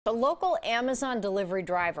A local Amazon delivery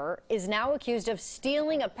driver is now accused of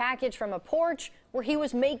stealing a package from a porch where he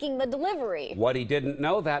was making the delivery. What he didn't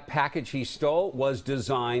know, that package he stole was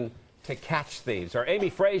designed to catch thieves. Our Amy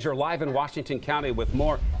Frazier live in Washington County with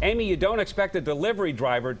more. Amy, you don't expect a delivery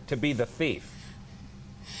driver to be the thief.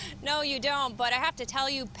 No, you don't, but I have to tell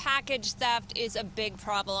you, package theft is a big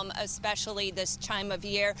problem, especially this time of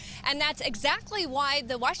year. And that's exactly why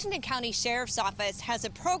the Washington County Sheriff's Office has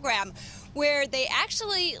a program where they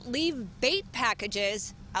actually leave bait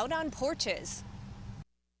packages out on porches.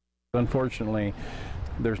 Unfortunately,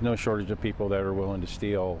 there's no shortage of people that are willing to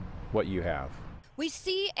steal what you have. We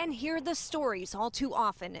see and hear the stories all too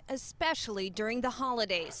often, especially during the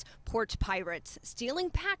holidays. Porch pirates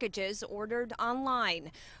stealing packages ordered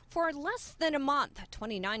online. For less than a month,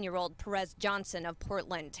 29-year-old Perez Johnson of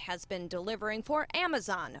Portland has been delivering for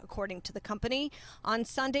Amazon, according to the company. On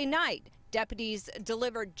Sunday night, deputies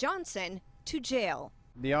delivered Johnson to jail.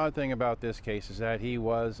 The odd thing about this case is that he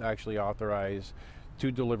was actually authorized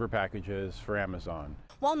to deliver packages for Amazon.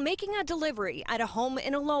 While making a delivery at a home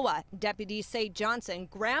in Aloha, deputies say Johnson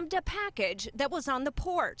grabbed a package that was on the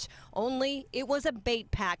porch, only it was a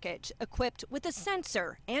bait package equipped with a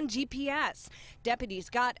sensor and GPS.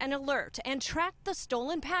 Deputies got an alert and tracked the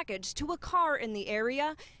stolen package to a car in the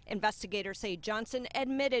area. Investigators say Johnson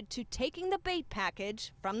admitted to taking the bait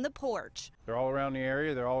package from the porch. They're all around the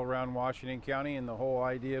area, they're all around Washington County, and the whole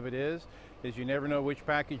idea of it is you never know which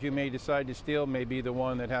package you may decide to steal may be the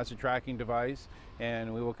one that has a tracking device,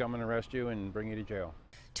 and we will come and arrest you and bring you to jail.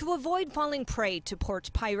 To avoid falling prey to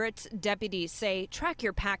porch pirates, deputies say track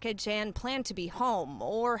your package and plan to be home,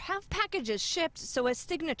 or have packages shipped so a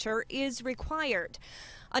signature is required.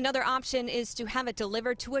 Another option is to have it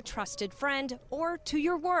delivered to a trusted friend or to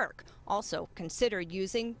your work. Also, consider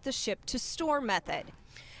using the ship to store method.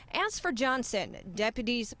 As for Johnson,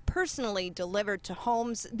 deputies personally delivered to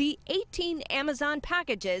homes the 18 Amazon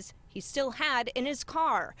packages he still had in his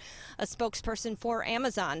car. A spokesperson for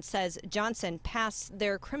Amazon says Johnson passed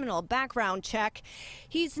their criminal background check.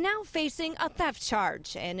 He's now facing a theft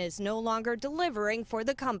charge and is no longer delivering for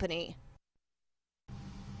the company.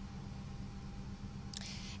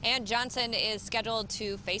 And Johnson is scheduled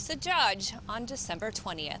to face a judge on December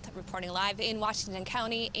 20th. Reporting live in Washington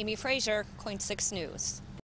County, Amy Frazier, KOIN 6 News.